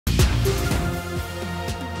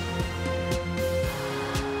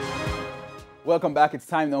Welcome back. It's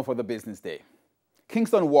time now for the business day.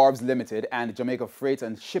 Kingston Wharves Limited and Jamaica Freight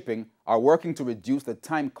and Shipping are working to reduce the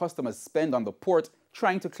time customers spend on the port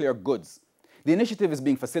trying to clear goods. The initiative is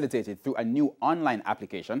being facilitated through a new online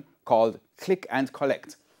application called Click and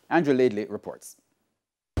Collect. Andrew Laidley reports.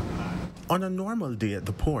 On a normal day at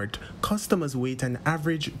the port, customers wait an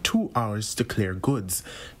average 2 hours to clear goods.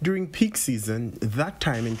 During peak season, that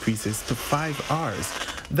time increases to 5 hours.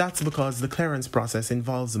 That's because the clearance process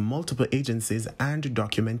involves multiple agencies and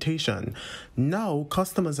documentation. Now,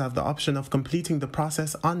 customers have the option of completing the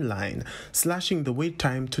process online, slashing the wait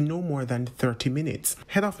time to no more than 30 minutes.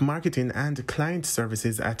 Head of Marketing and Client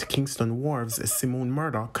Services at Kingston Wharves, Simone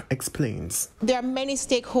Murdoch, explains. There are many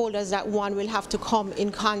stakeholders that one will have to come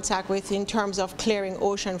in contact with in terms of clearing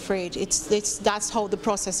ocean freight. That's how the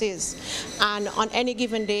process is. And on any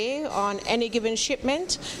given day, on any given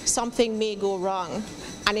shipment, something may go wrong.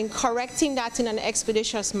 And in correcting that in an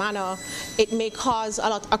expeditious manner, it may cause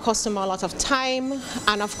a customer a lot of time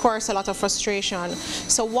and, of course, a lot of frustration.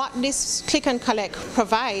 So what this Click and Collect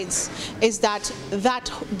provides is that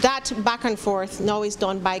back and forth now is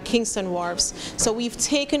done by Kingston Wharves. So we've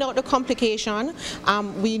taken out the complication.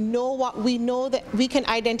 We know that we can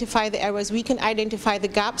identify the errors, we can identify the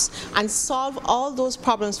gaps, and solve all those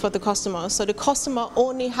problems for the customer. So the customer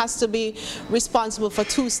only has to be responsible for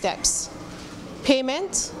 2 steps: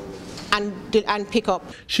 payment and pickup.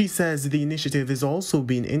 She says the initiative is also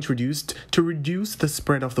being introduced to reduce the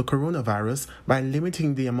spread of the coronavirus by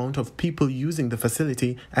limiting the amount of people using the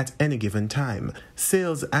facility at any given time.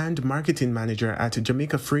 Sales and Marketing Manager at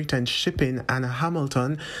Jamaica Freight and Shipping, Anna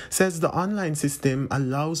Hamilton, says the online system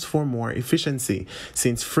allows for more efficiency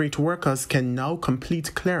since freight workers can now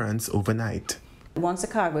complete clearance overnight. Once the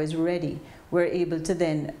cargo is ready, we're able to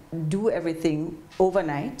then do everything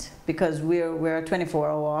overnight because we're a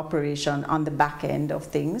 24-hour operation on the back end of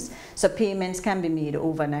things. So payments can be made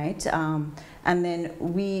overnight, and then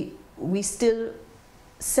we still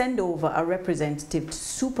send over a representative to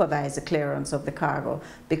supervise the clearance of the cargo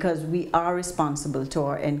because we are responsible to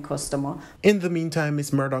our end customer. In the meantime,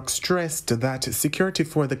 Ms. Murdoch stressed that security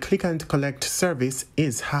for the Click and Collect service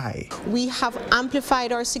is high. We have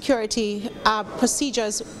amplified our security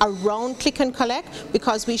procedures around Click and Collect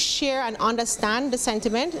because we share and understand the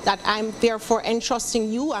sentiment that I'm therefore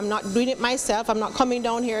entrusting you. I'm not doing it myself. I'm not coming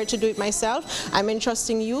down here to do it myself. I'm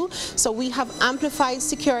entrusting you. So we have amplified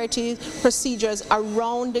security procedures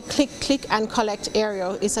around the Click and Collect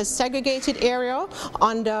area. It's a segregated area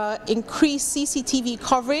under increased CCTV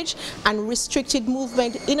coverage, and restricted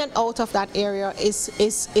movement in and out of that area is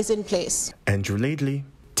in place. Andrew Laidley,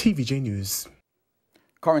 TVJ News.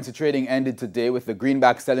 Currency trading ended today with the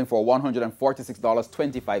greenback selling for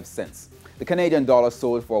 $146.25. The Canadian dollar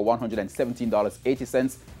sold for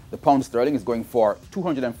 $117.80. The pound sterling is going for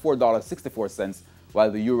 $204.64,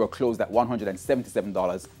 while the euro closed at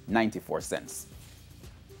 $177.94.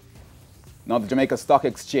 Now, the Jamaica Stock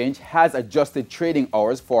Exchange has adjusted trading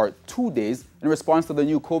hours for 2 days in response to the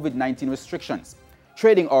new COVID-19 restrictions.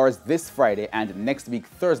 Trading hours this Friday and next week,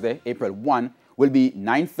 Thursday, April 1, will be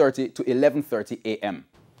 9:30 to 11:30 a.m.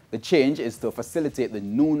 The change is to facilitate the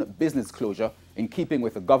noon business closure in keeping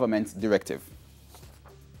with the government's directive.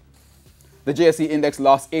 The JSE index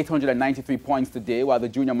lost 893 points today, while the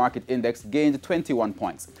junior market index gained 21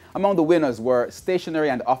 points. Among the winners were stationery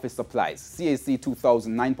and office supplies, CAC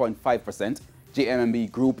 2000 9.5%, JMMB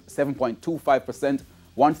Group 7.25%,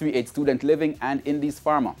 138 Student Living, and Indies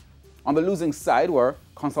Pharma. On the losing side were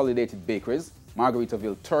Consolidated Bakeries,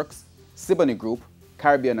 Margaritaville Turks, Siboney Group,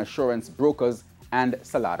 Caribbean Assurance Brokers, and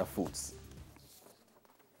Salada Foods.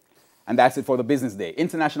 And that's it for the business day.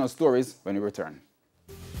 International stories when we return.